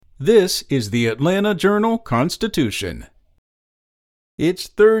This is the Atlanta Journal-Constitution. It's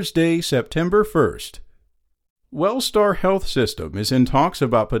Thursday, September 1st. Wellstar Health System is in talks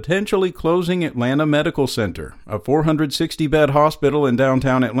about potentially closing Atlanta Medical Center, a 460-bed hospital in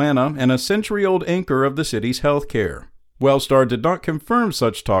downtown Atlanta and a century-old anchor of the city's health care. Wellstar did not confirm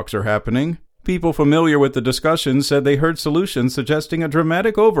such talks are happening. People familiar with the discussions said they heard solutions suggesting a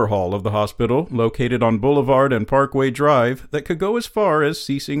dramatic overhaul of the hospital, located on Boulevard and Parkway Drive, that could go as far as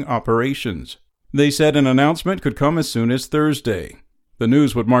ceasing operations. They said an announcement could come as soon as Thursday. The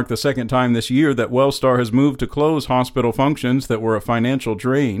news would mark the second time this year that Wellstar has moved to close hospital functions that were a financial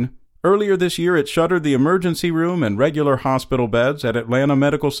drain. Earlier this year, it shuttered the emergency room and regular hospital beds at Atlanta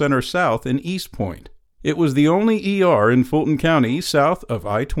Medical Center South in East Point. It was the only ER in Fulton County south of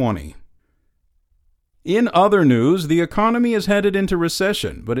I-20. In other news, the economy is headed into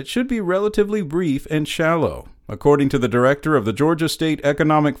recession, but it should be relatively brief and shallow. According to the director of the Georgia State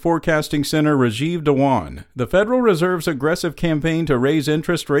Economic Forecasting Center, Rajiv Dhawan, the Federal Reserve's aggressive campaign to raise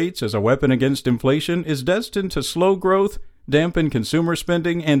interest rates as a weapon against inflation is destined to slow growth, dampen consumer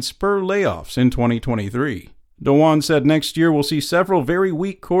spending, and spur layoffs in 2023. Dhawan said next year will see several very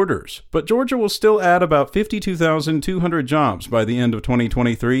weak quarters, but Georgia will still add about 52,200 jobs by the end of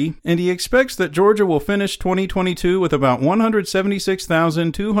 2023, and he expects that Georgia will finish 2022 with about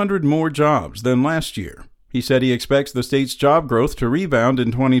 176,200 more jobs than last year. He said he expects the state's job growth to rebound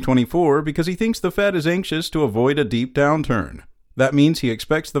in 2024 because he thinks the Fed is anxious to avoid a deep downturn. That means he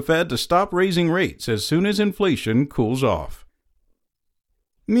expects the Fed to stop raising rates as soon as inflation cools off.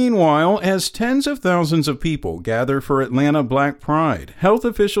 Meanwhile, as tens of thousands of people gather for Atlanta Black Pride, health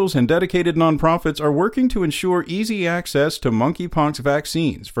officials and dedicated nonprofits are working to ensure easy access to monkeypox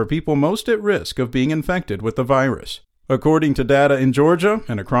vaccines for people most at risk of being infected with the virus. According to data in Georgia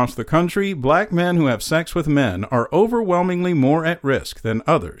and across the country, black men who have sex with men are overwhelmingly more at risk than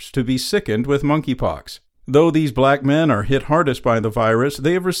others to be sickened with monkeypox. Though these black men are hit hardest by the virus,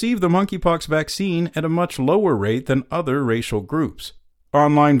 they have received the monkeypox vaccine at a much lower rate than other racial groups.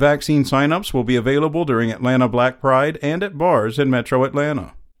 Online vaccine sign-ups will be available during Atlanta Black Pride and at bars in Metro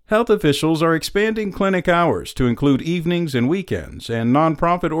Atlanta. Health officials are expanding clinic hours to include evenings and weekends, and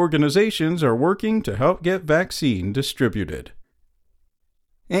nonprofit organizations are working to help get vaccine distributed.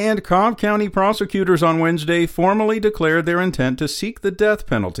 And Cobb County prosecutors on Wednesday formally declared their intent to seek the death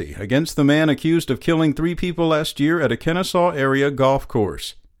penalty against the man accused of killing 3 people last year at a Kennesaw area golf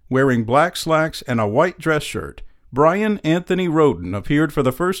course. Wearing black slacks and a white dress shirt, Brian Anthony Roden appeared for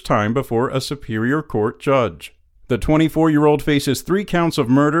the first time before a Superior Court judge. The 24-year-old faces 3 counts of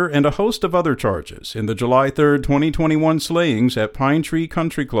murder and a host of other charges in the July 3, 2021 slayings at Pine Tree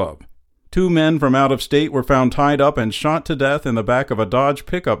Country Club. 2 men from out of state were found tied up and shot to death in the back of a Dodge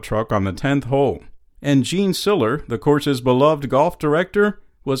pickup truck on the 10th hole. And Gene Siller, the course's beloved golf director,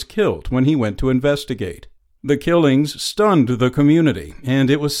 was killed when he went to investigate. The killings stunned the community, and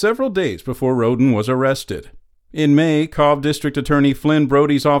it was several days before Roden was arrested. In May, Cobb District Attorney Flynn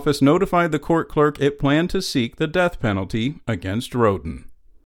Brody's office notified the court clerk it planned to seek the death penalty against Roden.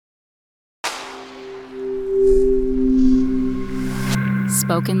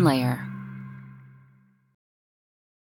 Spoken Layer.